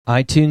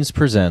iTunes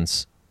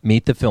presents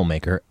Meet the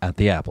Filmmaker at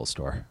the Apple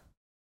Store.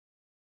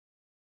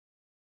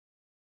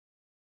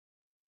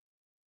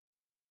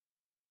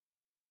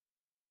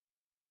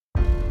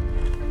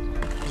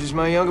 This is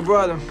my younger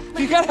brother.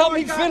 You gotta help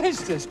me finish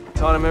this.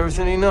 Taught him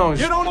everything he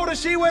knows. You don't want to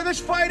see where this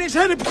fight is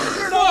headed.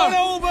 Start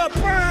over.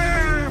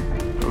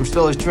 I'm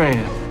still his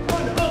trainer.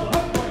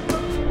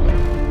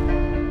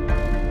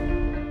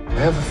 I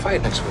have a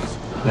fight next week.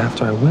 And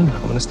after I win,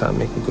 I'm gonna start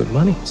making good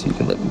money so you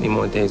can live with me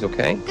more days,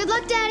 okay? Good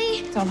luck, Daddy.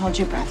 Don't hold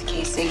your breath,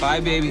 Casey. Bye,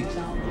 baby.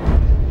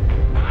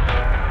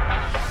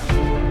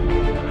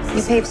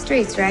 You pave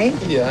streets, right?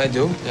 Yeah, I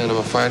do. And I'm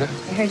a fighter.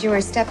 I heard you were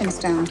a stepping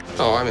stone.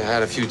 Oh, I mean, I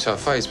had a few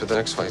tough fights, but the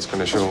next fight's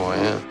gonna show who I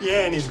am.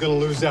 Yeah, and he's gonna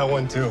lose that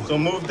one too. So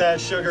move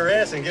that sugar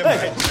ass and give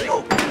him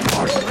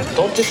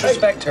Don't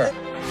disrespect her.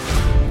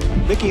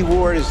 Mickey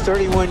Ward is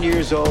 31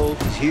 years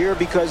old. He's here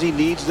because he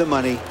needs the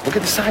money. Look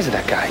at the size of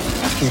that guy.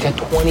 He's got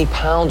 20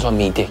 pounds on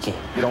me, Dickie.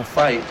 You don't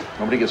fight,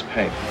 nobody gets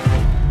paid.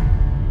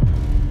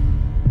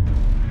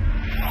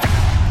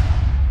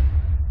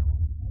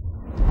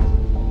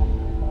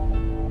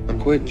 I'm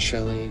quitting,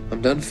 Shelley.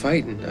 I'm done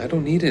fighting. I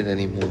don't need it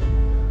anymore.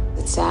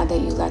 It's sad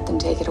that you let them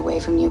take it away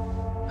from you.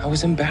 I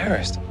was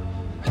embarrassed.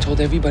 I told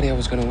everybody I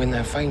was gonna win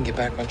that fight and get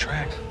back on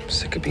track. I'm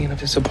sick of being a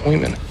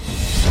disappointment.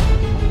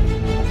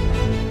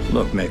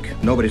 Look, Mick,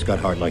 nobody's got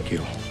heart like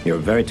you. You're a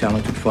very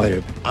talented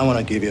fighter. I want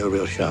to give you a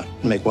real shot.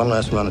 Make one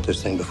last run at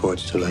this thing before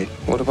it's too late.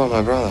 What about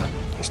my brother?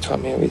 He's taught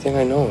me everything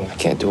I know. I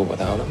can't do it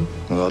without him.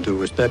 With all due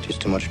respect, he's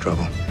too much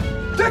trouble.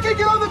 Dickie,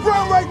 get on the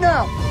ground right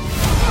now!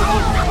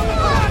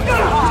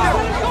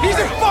 He's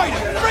a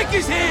fighter! Break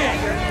his hand!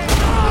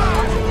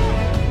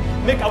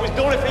 Mick, I was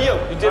doing it for you.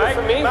 You did it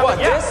for me? What,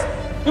 this?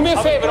 Do me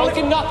a favor, don't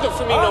do nothing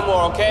for me no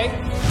more, okay?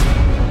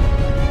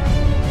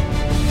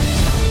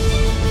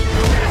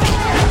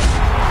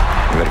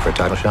 You ready for a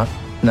title shot?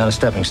 Not a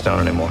stepping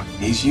stone anymore.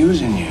 He's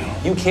using you.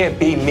 You can't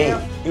beat me.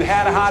 You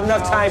had a hard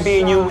enough time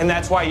being you, and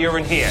that's why you're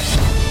in here.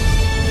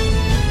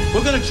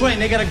 We're gonna train,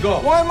 they gotta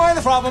go. Why am I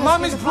the problem?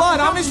 I'm his blood.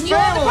 I'm his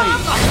family.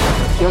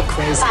 You're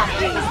crazy.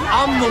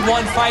 I'm the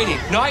one fighting.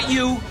 Not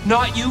you,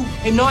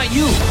 and not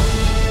you.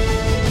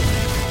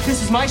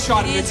 This is my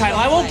shot at the title.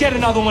 I won't get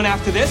another one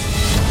after this.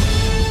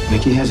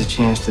 Mickey has a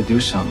chance to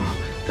do something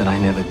that I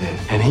never did,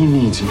 and he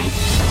needs me.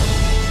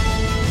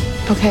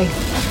 Okay,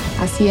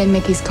 I'll see you in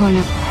Mickey's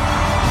corner.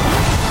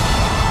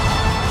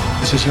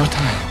 This is your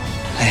time.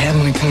 I had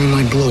my time,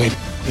 I blew it.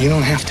 You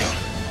don't have to.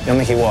 Yo,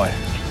 Mickey Ward.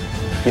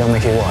 Yo,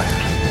 Mickey Ward.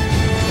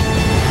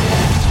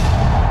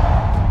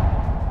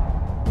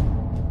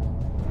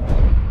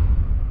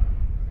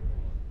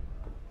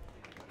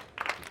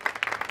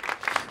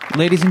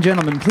 Ladies and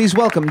gentlemen, please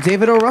welcome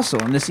David O.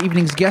 Russell and this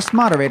evening's guest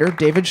moderator,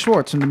 David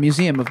Schwartz from the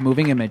Museum of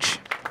Moving Image.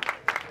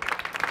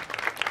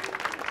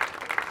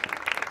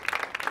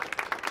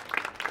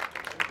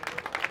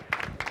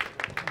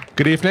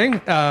 Good evening.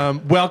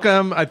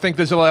 Welcome. I think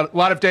there's a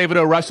lot of David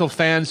O. Russell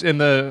fans in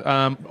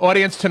the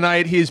audience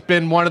tonight. He's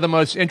been one of the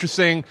most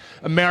interesting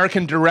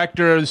American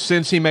directors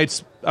since he made...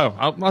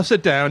 I'll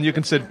sit down. You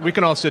can sit. We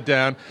can all sit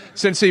down.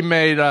 Since he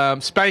made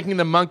Spanking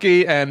the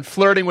Monkey and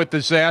Flirting with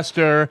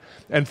Disaster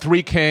and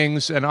Three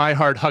Kings and I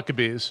Heart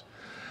Huckabees.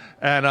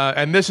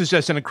 And this is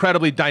just an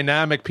incredibly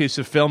dynamic piece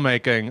of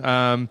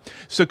filmmaking.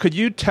 So could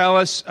you tell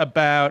us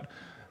about...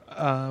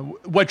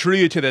 what drew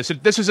you to this?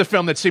 This is a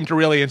film that seemed to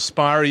really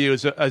inspire you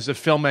as a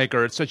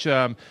filmmaker. It's such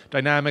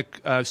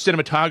dynamic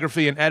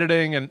cinematography and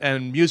editing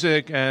and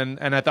music and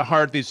at the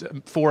heart these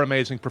four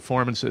amazing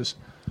performances.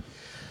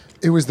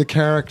 It was the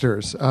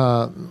characters.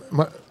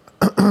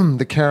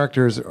 The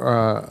characters,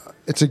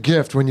 it's a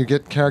gift when you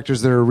get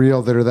characters that are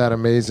real, that are that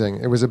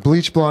amazing. It was a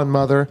bleach blonde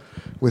mother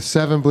with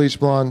 7 bleach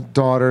blonde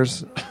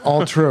daughters,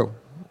 all true.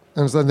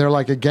 And they're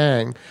like a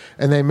gang.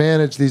 And they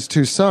managed these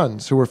 2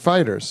 sons who were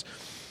fighters.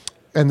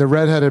 And the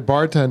redheaded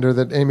bartender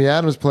that Amy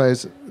Adams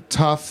plays,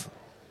 tough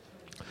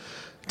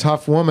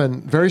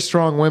woman, very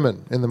strong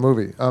women in the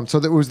movie. So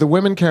it was the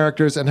women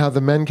characters and how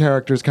the men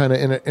characters kind of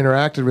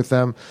interacted with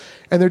them.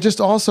 And they're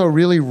just also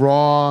really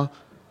raw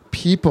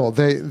people.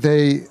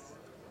 They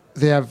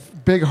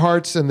have big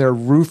hearts and they're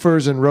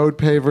roofers and road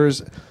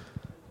pavers.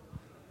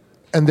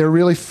 And they're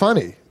really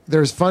funny.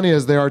 They're as funny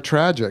as they are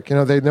tragic. You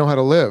know, they know how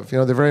to live. You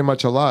know, they're very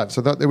much alive.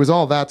 So it was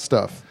all that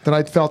stuff that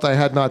I felt I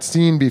had not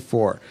seen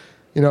before.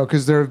 You know,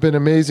 because there have been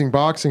amazing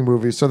boxing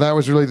movies, so that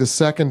was really the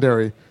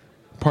secondary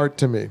part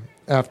to me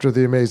after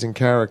the amazing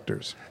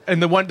characters.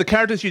 And the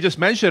characters you just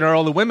mentioned are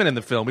all the women in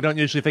the film. We don't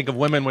usually think of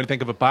women when we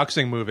think of a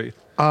boxing movie.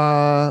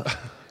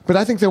 But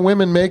I think the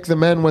women make the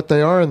men what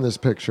they are in this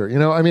picture. You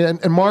know, I mean,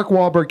 and Mark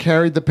Wahlberg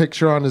carried the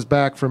picture on his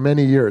back for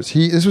many years.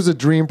 This was a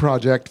dream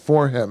project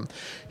for him.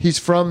 He's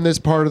from this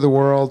part of the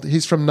world.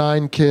 He's from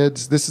 9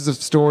 kids. This is a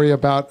story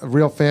about a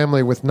real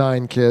family with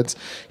 9 kids.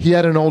 He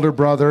had an older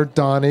brother,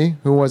 Donnie,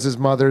 who was his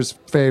mother's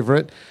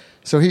favorite.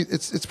 So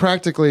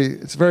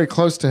it's very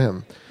close to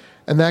him.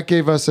 And that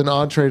gave us an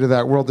entree to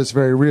that world that's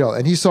very real.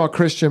 And he saw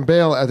Christian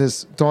Bale at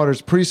his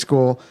daughter's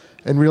preschool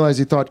and realized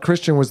he thought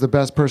Christian was the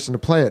best person to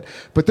play it.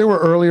 But there were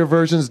earlier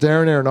versions.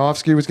 Darren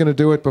Aronofsky was going to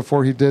do it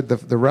before he did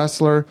the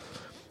Wrestler.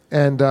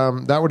 and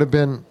that would have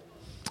been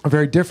a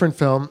very different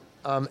film,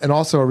 and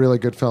also a really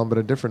good film, but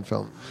a different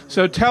film.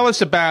 So tell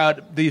us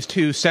about these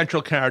two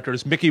central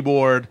characters, Mickey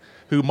Ward,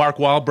 who Mark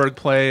Wahlberg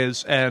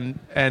plays, and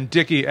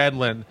Dickie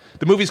Edlund.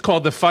 The movie's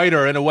called The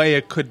Fighter. In a way,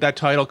 that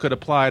title could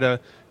apply to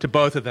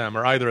both of them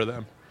or either of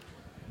them.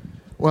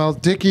 Well,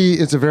 Dickie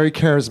is a very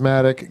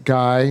charismatic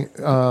guy.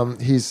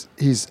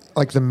 He's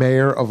like the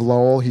mayor of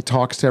Lowell. He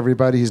talks to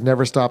everybody. He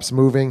never stops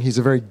moving. He's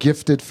a very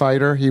gifted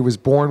fighter. He was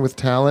born with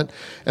talent.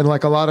 And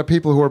like a lot of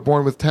people who are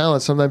born with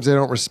talent, sometimes they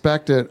don't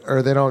respect it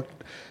or they don't.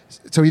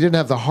 So he didn't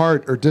have the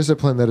heart or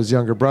discipline that his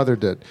younger brother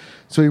did.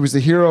 So he was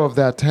the hero of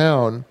that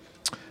town.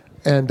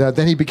 And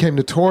then he became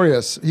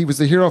notorious. He was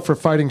the hero for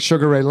fighting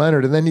Sugar Ray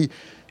Leonard. And then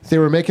they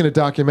were making a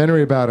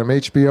documentary about him.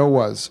 HBO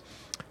was.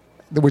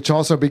 Which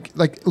also,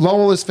 like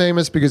Lowell is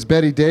famous because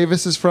Betty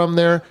Davis is from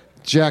there,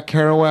 Jack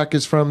Kerouac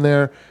is from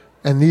there,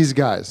 and these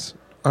guys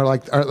are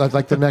like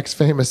the next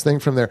famous thing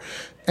from there.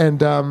 And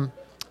the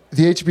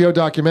HBO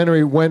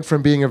documentary went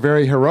from being a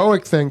very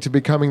heroic thing to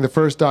becoming the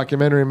first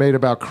documentary made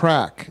about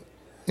crack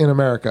in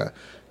America,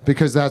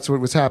 because that's what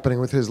was happening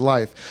with his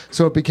life.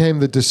 So it became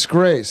the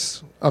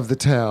disgrace of the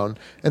town,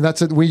 and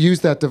that's it. We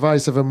use that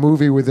device of a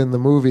movie within the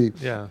movie,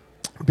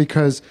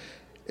 because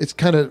it's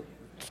kind of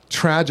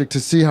tragic to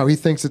see how he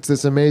thinks it's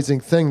this amazing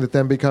thing that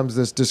then becomes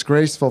this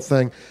disgraceful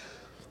thing.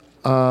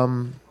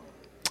 I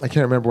can't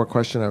remember what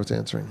question I was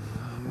answering.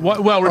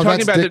 Well, we're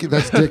talking about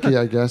that's Dickie,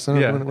 I guess. I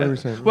don't know, what are we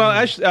saying? Well,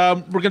 actually,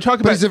 we're going to talk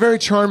about. But he's a very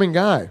charming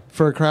guy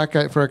for a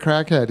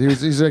crackhead.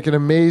 He's like an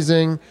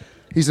amazingly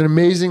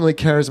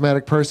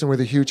charismatic person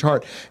with a huge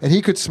heart, and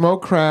he could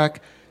smoke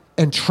crack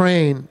and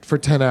train for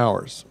 10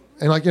 hours.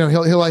 And like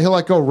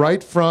he'll go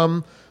right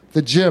from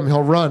the gym.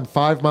 He'll run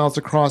 5 miles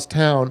across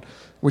town,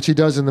 which he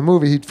does in the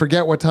movie. He'd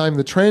forget what time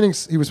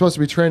he was supposed to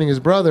be training his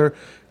brother,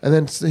 and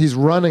then he's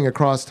running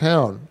across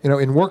town,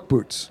 in work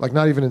boots, like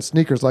not even in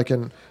sneakers, like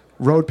in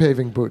road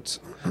paving boots.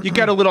 You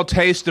get a little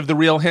taste of the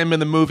real him in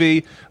the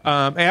movie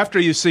after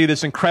you see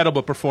this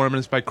incredible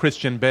performance by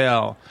Christian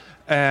Bale.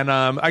 And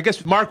I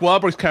guess Mark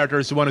Wahlberg's character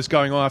is the one who's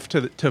going off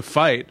to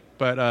fight,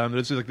 but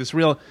there's like this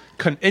real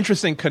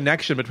interesting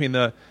connection between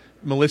the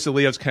Melissa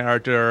Leo's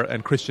character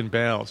and Christian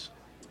Bale's.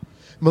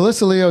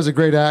 Melissa Leo is a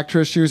great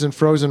actress. She was in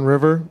Frozen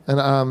River,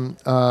 and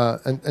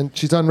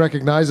she's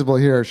unrecognizable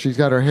here. She's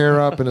got her hair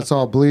up, and it's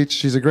all bleached.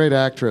 She's a great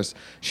actress.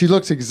 She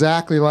looks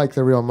exactly like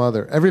the real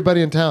mother.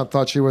 Everybody in town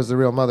thought she was the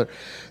real mother.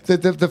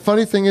 The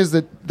funny thing is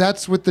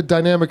that's what the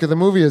dynamic of the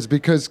movie is,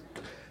 because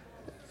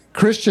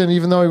Christian,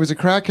 even though he was a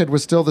crackhead,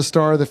 was still the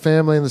star of the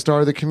family and the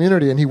star of the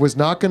community, and he was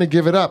not going to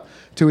give it up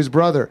to his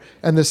brother.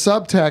 And the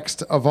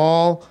subtext of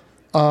all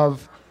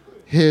of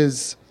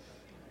his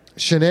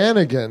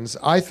shenanigans,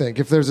 I think,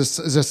 if there's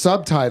a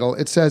subtitle,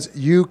 it says,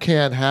 "You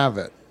can't have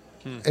it.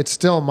 It's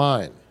still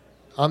mine.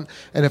 And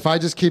if I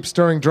just keep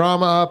stirring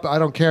drama up, I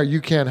don't care.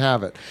 You can't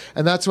have it."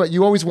 And that's what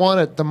you always want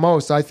it the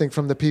most, I think,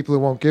 from the people who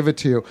won't give it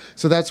to you.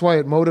 So that's why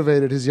it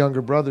motivated his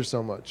younger brother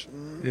so much.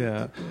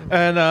 Yeah,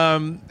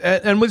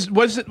 and was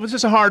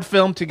this a hard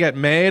film to get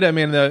made? I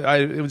mean,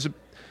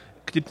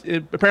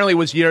 it apparently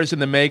was years in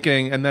the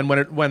making, and then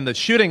when the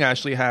shooting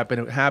actually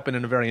happened, it happened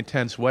in a very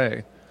intense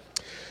way.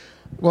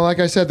 Well, like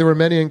I said, there were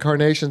many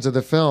incarnations of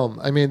the film.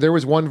 I mean, there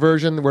was one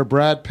version where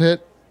Brad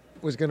Pitt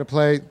was going to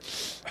play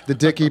the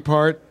Dickie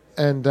part,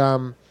 and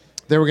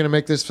they were going to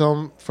make this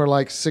film for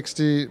like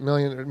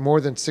more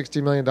than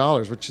 $60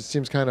 million, which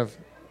seems kind of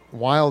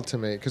wild to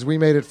me, because we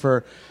made it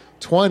for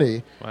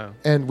 20,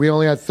 and we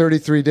only had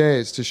 33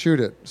 days to shoot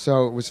it,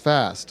 so it was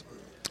fast.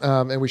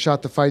 And we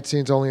shot the fight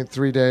scenes only in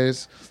 3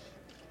 days.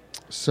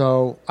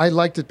 So I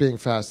liked it being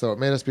fast, though. It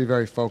made us be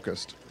very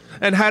focused.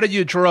 And how did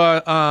you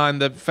draw on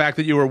the fact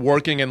that you were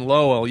working in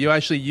Lowell? You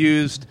actually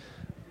used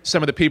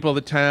some of the people of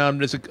the town.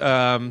 There's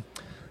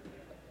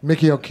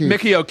Mickey O'Keefe.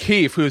 Mickey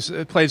O'Keefe, who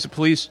plays the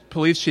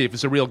police chief,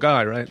 is a real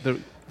guy, right?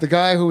 The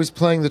guy who was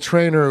playing the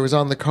trainer who was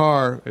on the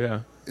car.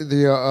 Yeah.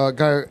 The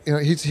guy,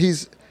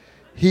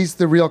 he's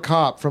the real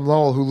cop from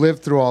Lowell who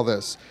lived through all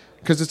this.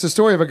 Because it's a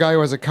story of a guy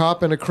who has a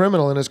cop and a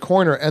criminal in his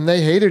corner, and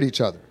they hated each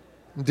other.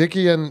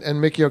 Dickie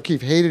and Mickey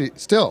O'Keefe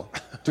still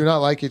do not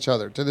like each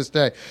other to this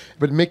day.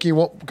 But Mickey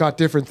got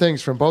different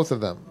things from both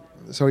of them,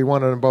 so he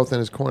wanted them both in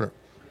his corner.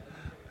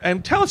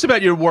 And tell us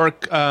about your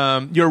work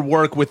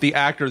with the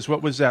actors.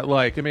 What was that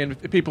like? I mean,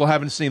 if people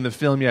haven't seen the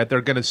film yet, they're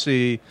going to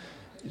see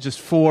just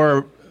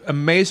 4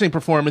 amazing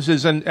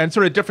performances and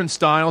sort of different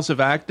styles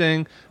of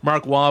acting.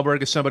 Mark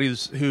Wahlberg is somebody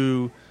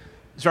who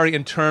is very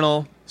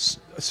internal,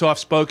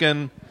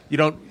 soft-spoken.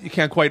 You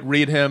can't quite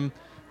read him.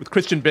 With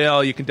Christian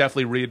Bale, you can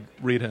definitely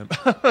read him.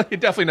 You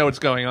definitely know what's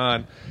going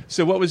on.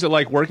 So what was it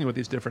like working with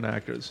these different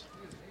actors?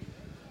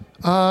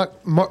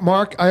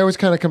 Mark, I always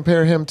kind of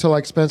compare him to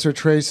like Spencer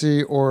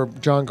Tracy or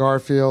John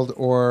Garfield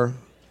or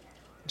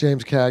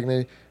James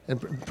Cagney.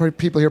 And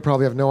people here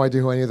probably have no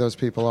idea who any of those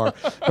people are.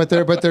 but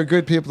they're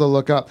good people to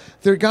look up.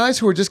 They're guys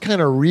who are just kind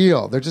of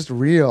real. They're just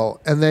real.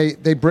 And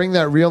they bring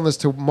that realness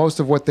to most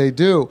of what they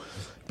do.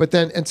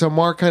 And so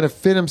Mark kind of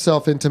fit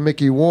himself into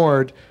Mickey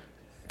Ward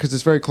because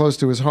it's very close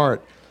to his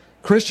heart.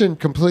 Christian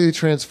completely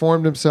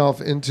transformed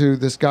himself into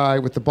this guy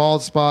with the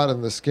bald spot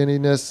and the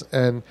skinniness,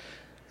 and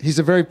he's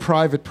a very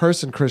private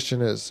person.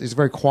 Christian is. He's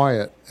very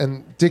quiet,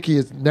 and Dickie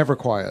is never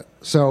quiet.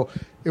 So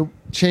it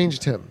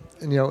changed him.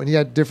 And, and he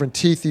had different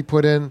teeth he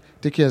put in.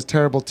 Dickie has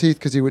terrible teeth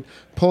because he would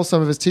pull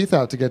some of his teeth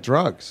out to get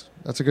drugs.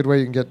 That's a good way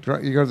you can get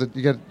drugs.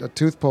 You get a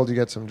tooth pulled, you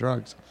get some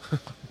drugs.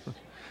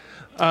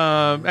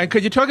 And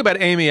could you talk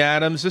about Amy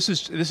Adams? This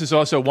is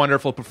also a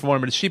wonderful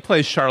performance. She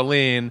plays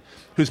Charlene,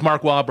 who's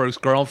Mark Wahlberg's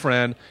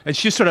girlfriend, and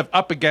she's sort of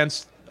up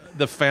against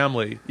the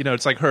family.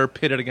 It's like her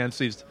pitted against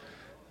these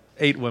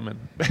 8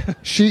 women.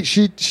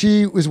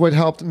 She was what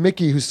helped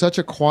Mickey, who's such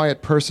a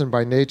quiet person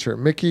by nature.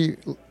 Mickey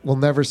will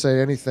never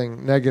say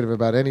anything negative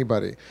about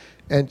anybody,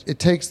 and it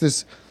takes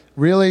this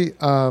really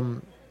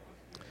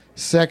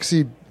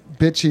sexy,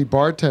 bitchy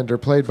bartender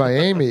played by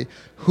Amy,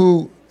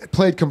 who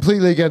played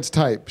completely against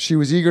type. She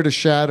was eager to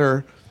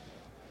shatter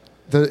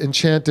the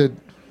enchanted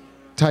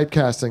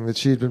typecasting that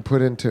she'd been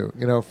put into,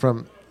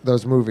 from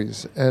those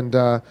movies.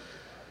 And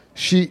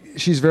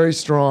she's very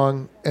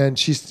strong, and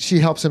she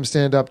helps him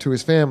stand up to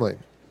his family.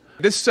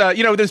 This,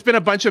 there's been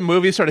a bunch of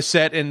movies sort of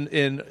set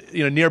in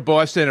near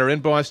Boston or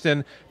in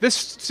Boston. This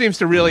seems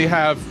to really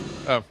have.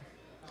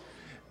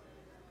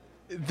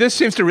 This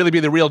seems to really be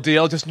the real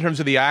deal, just in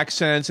terms of the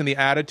accents and the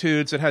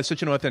attitudes. It has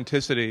such an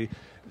authenticity,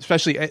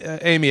 especially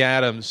Amy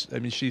Adams. I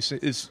mean,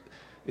 is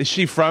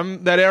she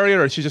from that area,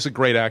 or is she just a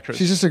great actress?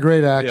 She's just a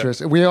great actress.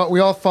 Yeah. We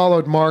all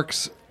followed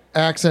Mark's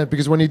accent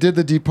because when he did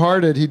The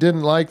Departed, he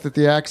didn't like that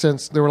the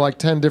accents. There were like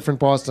 10 different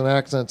Boston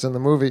accents in the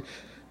movie,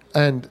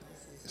 and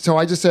so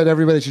I just said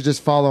everybody should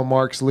just follow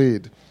Mark's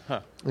lead.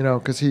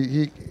 Because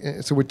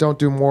so we don't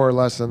do more or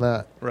less than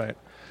that. Right.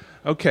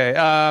 Okay,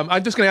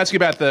 I'm just going to ask you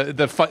about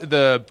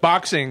the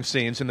boxing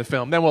scenes in the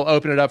film. Then we'll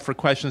open it up for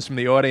questions from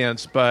the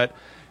audience. But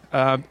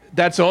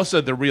that's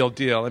also the real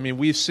deal. I mean,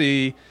 we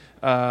see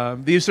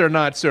these are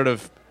not sort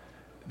of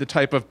the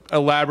type of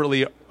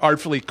elaborately,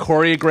 artfully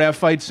choreographed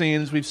fight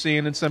scenes we've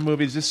seen in some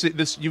movies.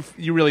 This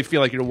you really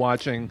feel like you're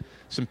watching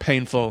some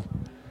painful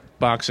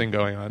boxing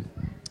going on.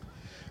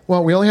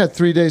 Well, we only had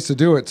 3 days to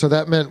do it, so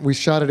that meant we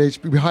shot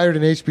we hired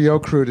an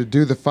HBO crew to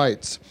do the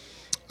fights,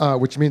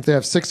 which means they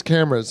have 6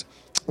 cameras.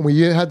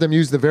 We had them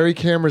use the very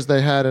cameras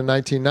they had in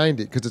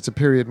 1990 because it's a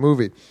period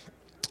movie,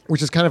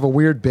 which is kind of a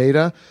weird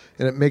beta,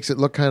 and it makes it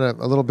look kind of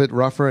a little bit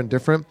rougher and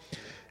different.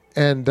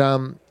 And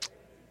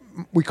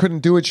we couldn't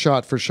do it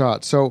shot for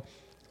shot. So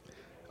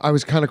I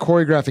was kind of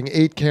choreographing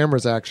 8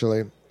 cameras,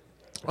 actually,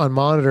 on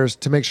monitors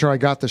to make sure I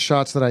got the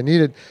shots that I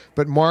needed.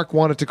 But Mark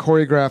wanted to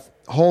choreograph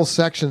whole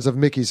sections of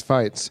Mickey's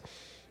fights.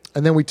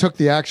 And then we took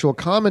the actual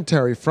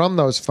commentary from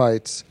those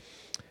fights,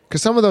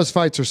 because some of those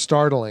fights are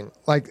startling,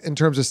 like in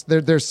terms of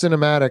they're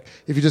cinematic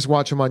if you just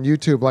watch them on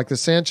YouTube, like the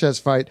Sanchez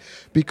fight,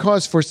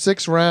 because for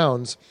 6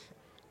 rounds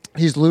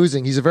he's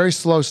losing. He's a very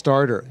slow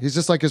starter. He's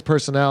just like his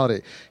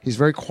personality. He's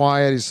very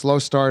quiet. He's a slow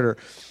starter.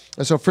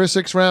 And so for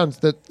 6 rounds,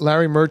 that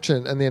Larry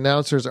Merchant and the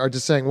announcers are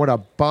just saying what a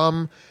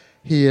bum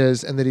he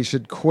is and that he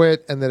should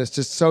quit and that it's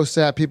just so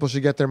sad. People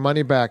should get their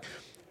money back.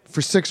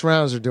 For 6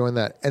 rounds, they're doing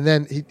that. And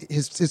then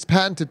his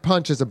patented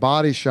punch is a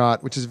body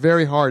shot, which is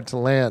very hard to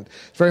land.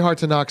 It's very hard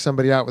to knock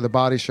somebody out with a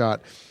body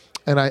shot.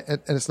 And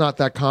it's not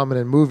that common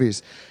in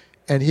movies.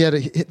 And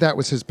that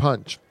was his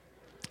punch.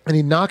 And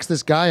he knocks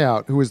this guy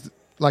out who was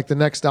like the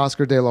next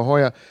Oscar de la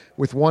Hoya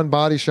with one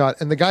body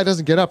shot. And the guy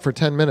doesn't get up for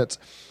 10 minutes.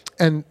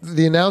 And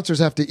the announcers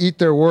have to eat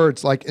their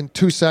words like in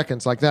 2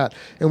 seconds like that.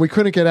 And we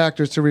couldn't get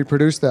actors to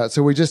reproduce that.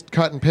 So we just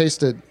cut and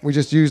pasted. We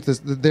just used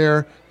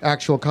their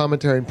actual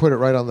commentary and put it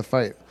right on the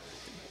fight.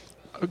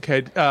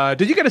 Okay.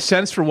 Did you get a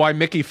sense for why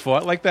Mickey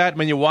fought like that?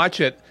 When you watch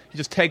it, he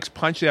just takes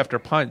punch after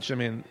punch. I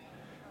mean,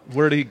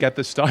 where did he get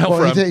this style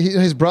from?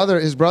 His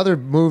brother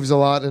moves a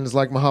lot and is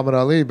like Muhammad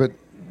Ali, but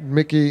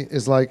Mickey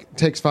is like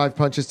takes 5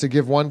 punches to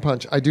give 1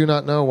 punch. I do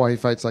not know why he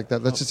fights like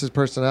that. That's just his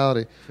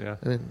personality. Yeah.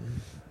 I mean,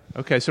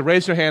 okay, so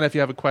raise your hand if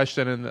you have a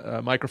question, and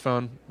the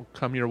microphone will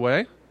come your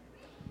way.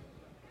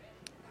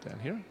 Down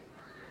here.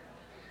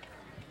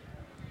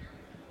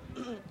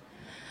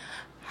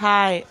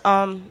 Hi.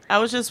 I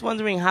was just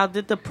wondering, how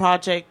did the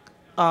project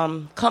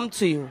come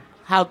to you?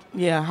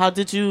 How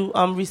did you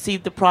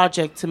receive the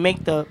project to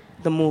make the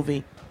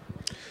movie?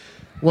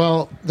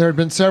 Well, there had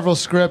been several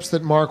scripts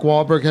that Mark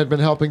Wahlberg had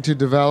been helping to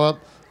develop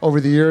over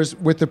the years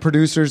with the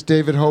producers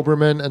David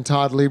Hoberman and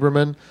Todd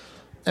Lieberman,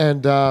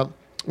 and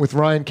with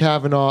Ryan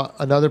Kavanaugh,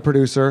 another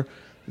producer.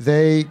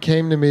 They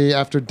came to me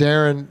after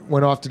Darren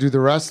went off to do The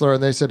Wrestler,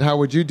 and they said, how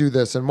would you do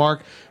this? And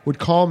Mark would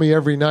call me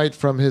every night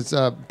from his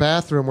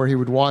bathroom where he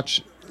would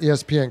watch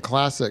ESPN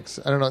Classics.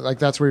 I don't know, like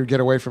that's where he would get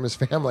away from his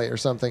family or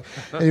something.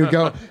 And he would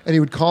go, and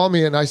he would call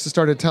me, and I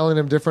started telling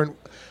him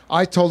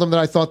I told him that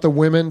I thought the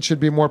women should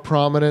be more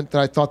prominent, that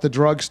I thought the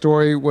drug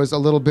story was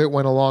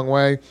went a long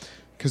way,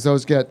 because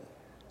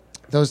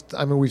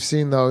we've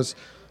seen those.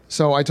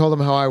 So I told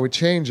him how I would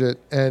change it,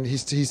 and he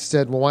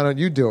said, well, why don't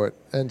you do it?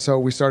 And so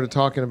we started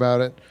talking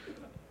about it,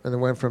 and then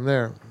went from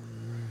there.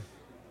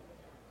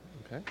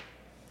 Okay.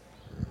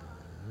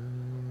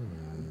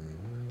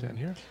 Down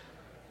here.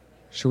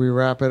 Should we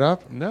wrap it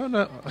up? No.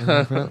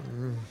 Wrap it up?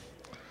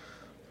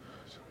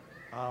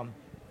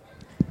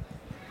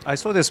 I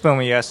saw this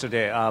film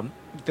yesterday.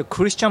 The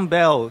Christian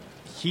Bale,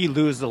 he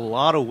lose a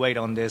lot of weight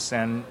on this,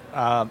 and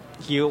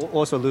he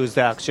also lose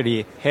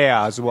actually hair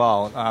as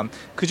well.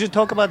 Could you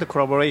talk about the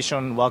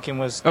collaboration working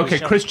with? Okay,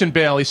 Christian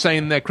Bale. He's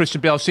saying that Christian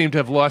Bale seemed to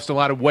have lost a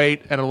lot of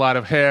weight and a lot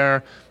of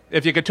hair.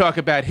 If you could talk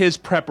about his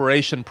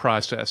preparation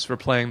process for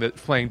playing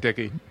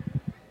Dickie.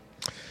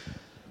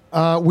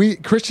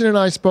 Christian and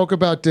I spoke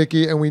about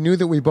Dickie, and we knew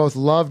that we both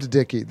loved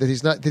Dickie. That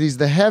he's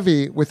the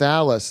heavy with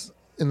Alice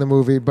in the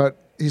movie, but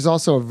he's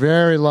also a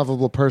very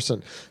lovable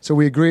person. So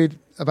we agreed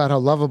about how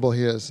lovable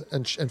he is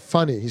and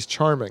funny. He's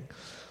charming.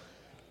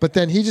 But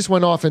then he just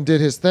went off and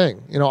did his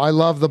thing. You know, I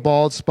love the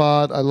bald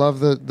spot. I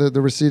love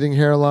the receding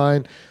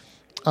hairline.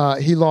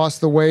 He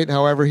lost the weight,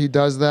 however he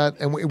does that.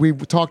 And we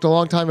talked a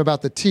long time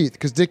about the teeth,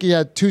 because Dickie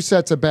had 2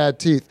 sets of bad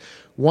teeth.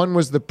 One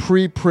was the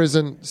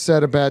pre-prison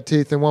set of bad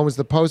teeth, and one was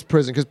the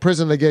post-prison, because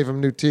prison they gave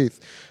him new teeth.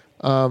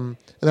 And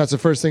that's the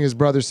first thing his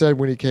brother said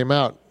when he came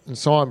out and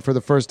saw him for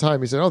the first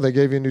time. He said, "Oh, they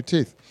gave you new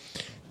teeth."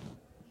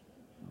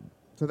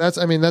 So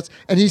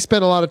and he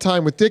spent a lot of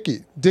time with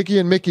Dickie. Dickie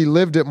and Mickey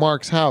lived at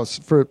Mark's house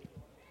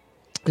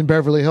in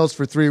Beverly Hills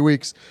for 3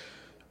 weeks.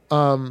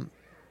 And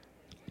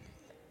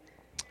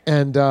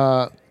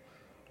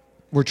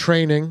we're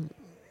training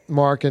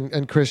Mark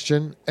and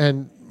Christian,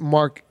 and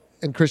Mark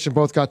and Christian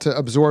both got to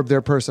absorb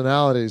their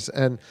personalities,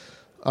 and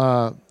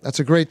that's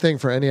a great thing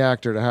for any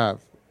actor to have.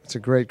 It's a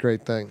great,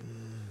 great thing.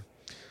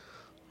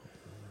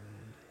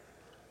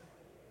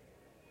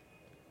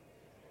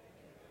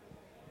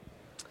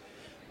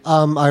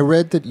 I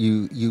read that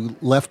you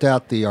left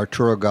out the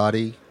Arturo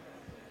Gatti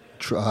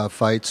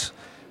fights.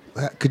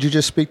 Could you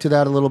just speak to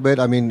that a little bit?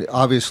 I mean,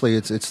 obviously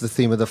it's the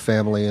theme of the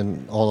family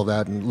and all of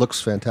that, and it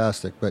looks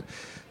fantastic. But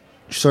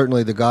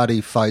certainly the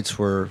Gatti fights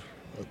were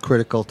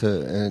critical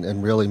to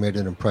and really made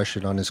an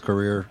impression on his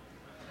career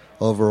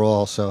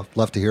overall. So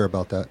love to hear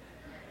about that.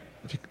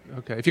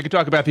 If you could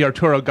talk about the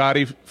Arturo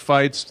Gatti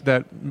fights,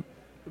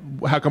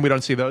 how come we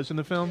don't see those in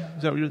the film?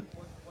 Is that what you're?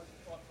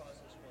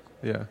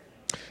 Yeah.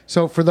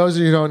 So for those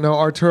of you who don't know,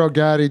 Arturo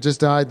Gatti just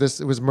died.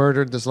 Was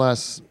murdered a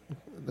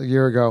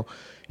year ago.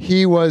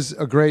 He was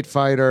a great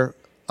fighter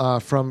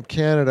from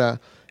Canada,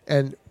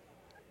 and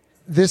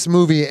this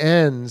movie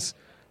ends.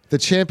 The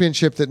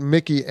championship that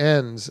Mickey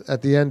ends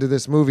at the end of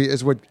this movie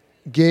is what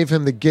gave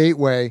him the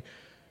gateway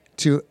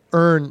to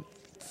earn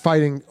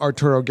fighting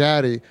Arturo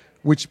Gatti,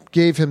 which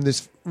gave him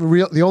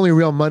the only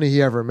real money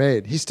he ever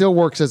made. He still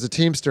works as a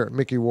Teamster,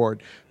 Mickey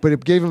Ward, but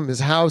it gave him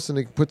his house and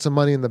he put some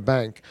money in the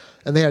bank.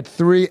 And they had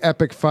 3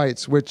 epic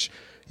fights, which,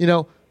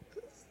 they're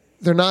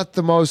not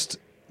the most.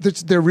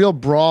 They're real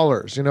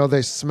brawlers.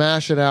 They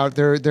smash it out.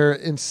 They're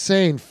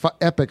insane,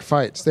 epic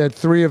fights. They had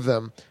 3 of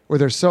them where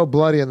they're so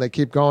bloody and they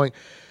keep going.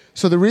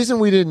 So the reason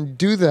we didn't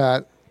do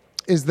that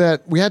is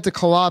that we had to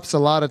collapse a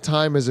lot of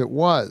time as it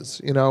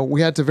was.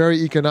 We had to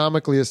very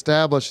economically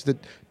establish that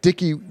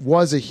Dickie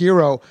was a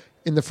hero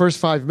in the first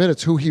 5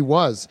 minutes, who he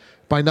was,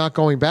 by not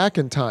going back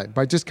in time,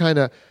 by just kind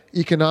of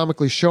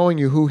economically showing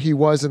you who he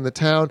was in the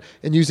town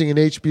and using an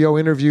HBO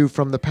interview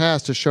from the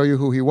past to show you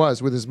who he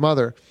was with his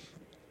mother.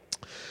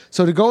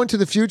 So to go into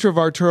the future of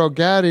Arturo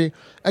Gatti,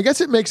 I guess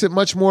it makes it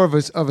much more of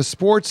a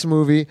sports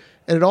movie,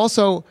 and it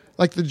also,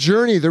 like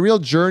the real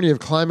journey of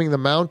climbing the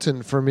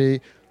mountain for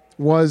me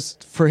was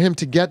for him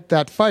to get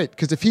that fight.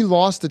 Because if he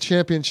lost the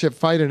championship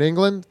fight in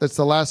England, that's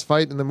the last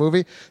fight in the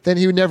movie, then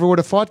he never would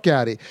have fought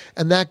Gatti.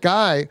 And that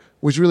guy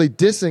was really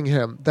dissing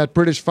him, that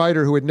British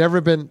fighter who had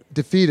never been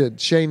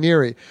defeated, Shea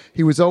Neary.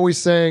 He was always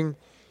saying,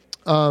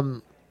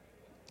 I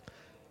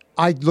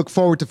look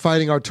forward to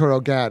fighting Arturo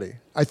Gatti.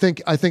 I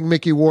think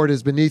Mickey Ward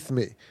is beneath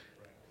me.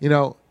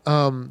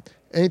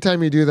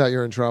 Anytime you do that,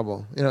 you're in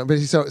trouble. But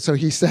so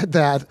he said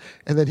that,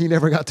 and then he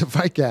never got to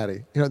fight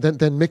Gatti.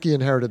 Then Mickey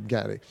inherited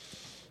Gatti.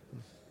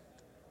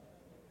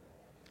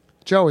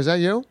 Joe, is that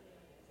you?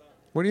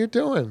 What are you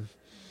doing?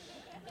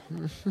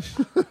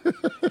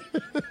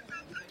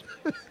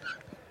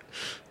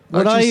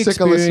 What I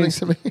experienced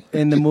to me?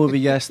 in the movie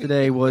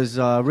yesterday was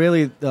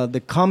really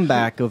the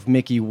comeback of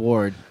Mickey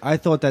Ward. I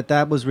thought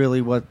that was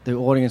really what the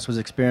audience was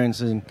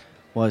experiencing,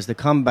 was the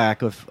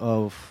comeback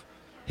of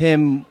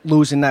him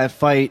losing that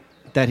fight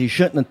that he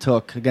shouldn't have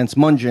took against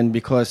Munjin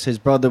because his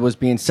brother was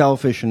being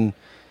selfish and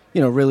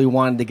really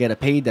wanted to get a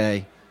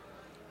payday,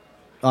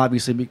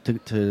 obviously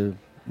to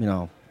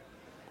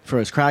for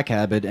his crack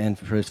habit and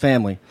for his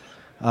family.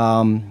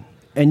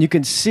 And you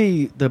can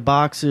see the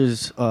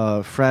boxer's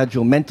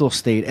fragile mental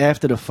state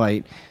after the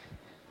fight.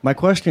 My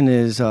question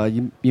is,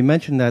 you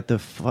mentioned that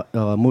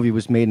the movie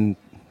was made in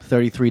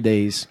 33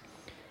 days.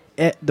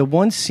 The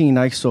one scene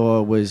I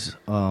saw was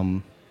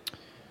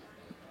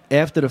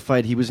after the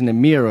fight, he was in a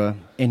mirror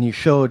and he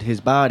showed his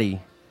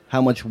body,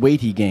 how much weight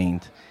he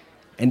gained.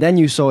 And then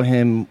you saw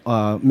him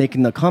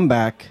making the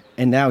comeback,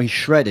 and now he's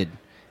shredded.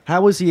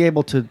 How was he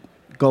able to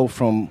go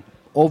from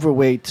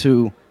overweight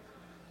to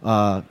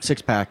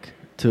six-pack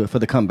for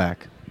the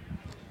comeback?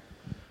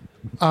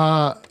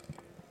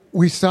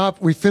 We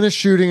finished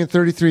shooting in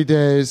 33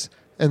 days,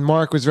 and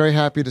Mark was very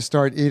happy to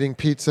start eating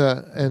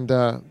pizza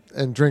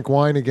and drink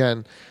wine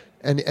again,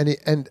 and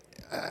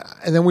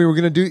then we were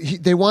going to do.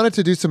 They wanted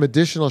to do some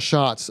additional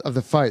shots of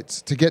the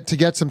fights to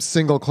get some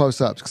single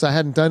close-ups because I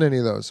hadn't done any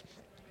of those.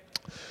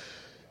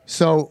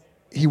 So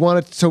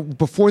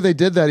before they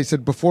did that, he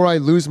said, before I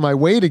lose my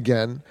weight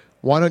again,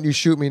 why don't you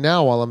shoot me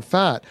now while I'm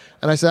fat?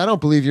 And I said, I don't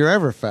believe you're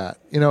ever fat.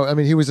 He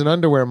was an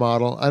underwear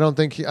model. I don't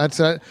think I'd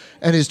said,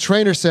 and his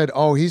trainer said,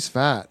 oh, he's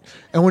fat.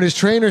 And when his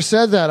trainer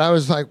said that, I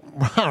was like,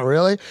 wow,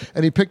 really?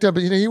 And he picked up,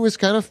 he was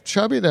kind of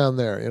chubby down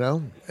there,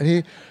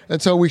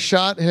 and so we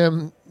shot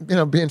him,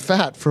 being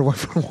fat for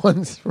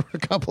a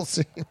couple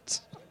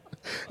scenes.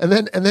 And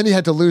then he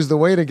had to lose the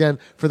weight again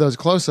for those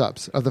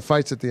close-ups of the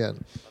fights at the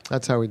end.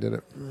 That's how we did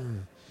it.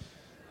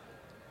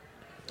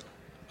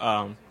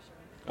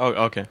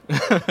 Oh, okay.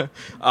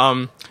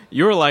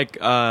 You were like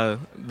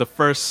the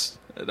first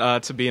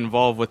to be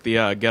involved with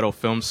the Ghetto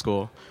Film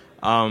School.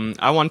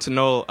 I want to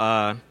know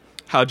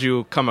how'd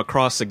you come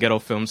across the Ghetto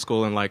Film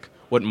School and like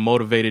what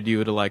motivated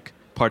you to like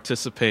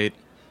participate?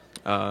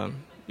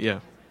 Yeah.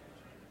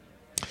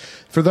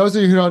 For those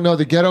of you who don't know,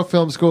 the Ghetto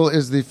Film School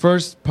is the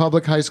first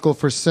public high school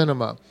for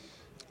cinema,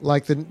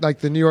 like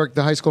the New York,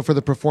 the High School for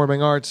the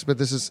Performing Arts, but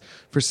this is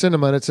for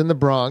cinema, and it's in the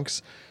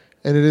Bronx.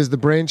 And it is the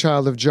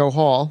brainchild of Joe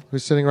Hall,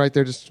 who's sitting right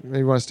there. Just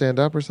maybe you want to stand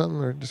up or something,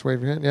 or just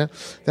wave your hand. Yeah,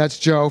 that's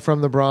Joe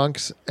from the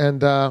Bronx,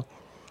 and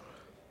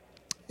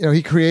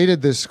he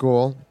created this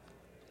school.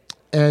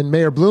 And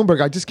Mayor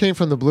Bloomberg, I just came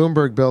from the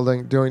Bloomberg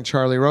building doing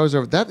Charlie Rose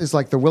over. That is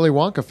like the Willy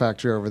Wonka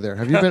factory over there.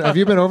 Have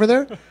you been over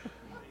there?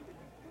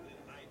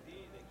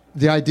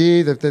 The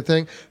ID, the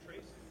thing,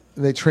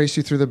 they trace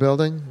you through the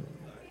building.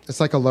 It's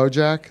like a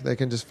LoJack. They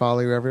can just follow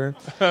you everywhere.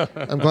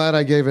 I'm glad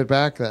I gave it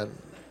back then.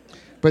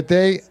 But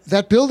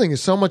that building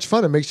is so much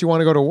fun. It makes you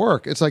want to go to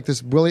work. It's like this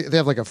they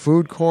have like a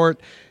food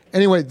court.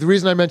 Anyway, the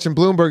reason I mentioned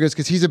Bloomberg is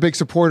because he's a big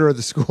supporter of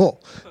the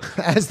school.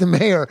 As the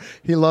mayor,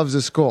 he loves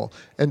the school.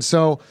 And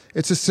so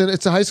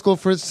it's a high school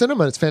for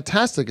cinema. It's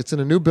fantastic. It's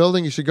in a new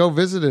building. You should go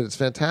visit it. It's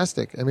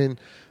fantastic. And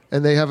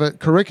they have a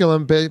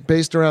curriculum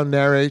based around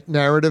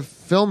narrative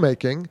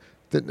filmmaking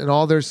in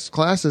all their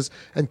classes.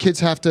 And kids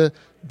have to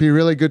be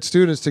really good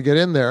students to get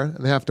in there,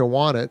 and they have to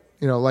want it,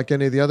 like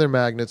any of the other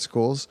magnet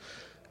schools.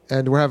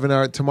 And we're having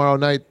our tomorrow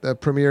night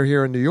premiere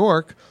here in New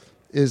York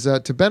is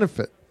to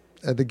benefit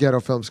the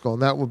Ghetto Film School.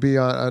 And that will be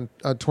on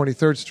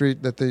 23rd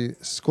Street at the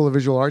School of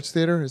Visual Arts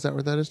Theater. Is that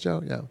where that is,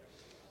 Joe? Yeah.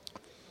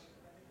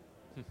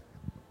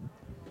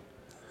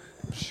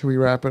 Should we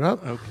wrap it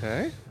up?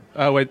 Okay.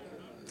 Wait.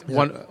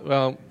 Yeah.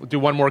 We'll do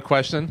one more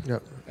question. Yeah.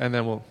 And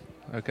then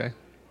okay.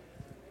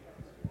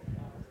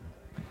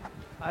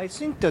 I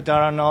think that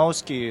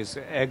Aronofsky is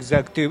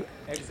executive.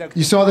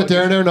 You saw that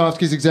Darren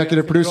Aronofsky's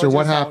executive producer.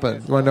 What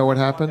happened? You want to know what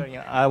happened?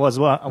 I was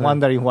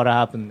wondering what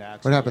happened.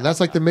 Actually. What happened? That's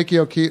like the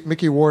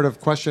Mickey Ward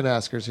of question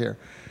askers here.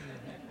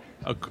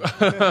 If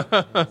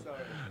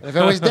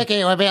it was Mickey,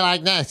 it would be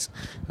like this.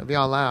 It'd be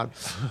all loud.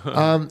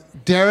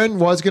 Darren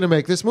was going to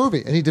make this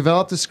movie, and he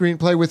developed the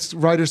screenplay with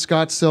writer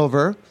Scott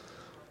Silver.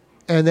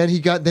 And then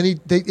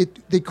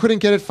they couldn't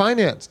get it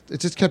financed. It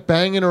just kept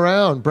banging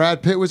around.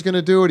 Brad Pitt was going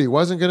to do it. He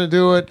wasn't going to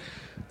do it.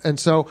 And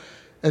so,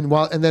 and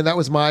then that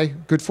was my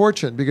good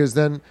fortune, because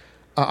then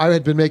I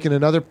had been making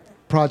another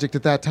project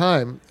at that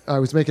time. I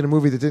was making a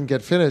movie that didn't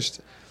get finished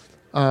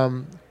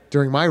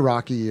during my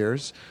rocky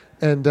years.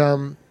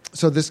 And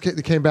so this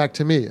came back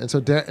to me. And so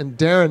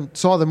Darren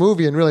saw the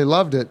movie and really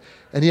loved it.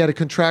 And he had a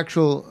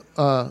contractual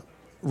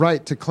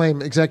right to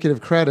claim executive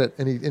credit,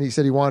 and he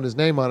said he wanted his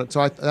name on it.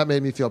 So that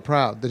made me feel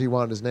proud that he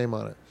wanted his name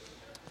on it.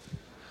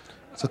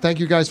 So thank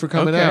you guys for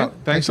coming out.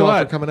 Thanks a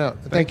lot for coming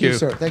out. Thank you,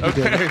 sir. Thank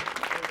you, David.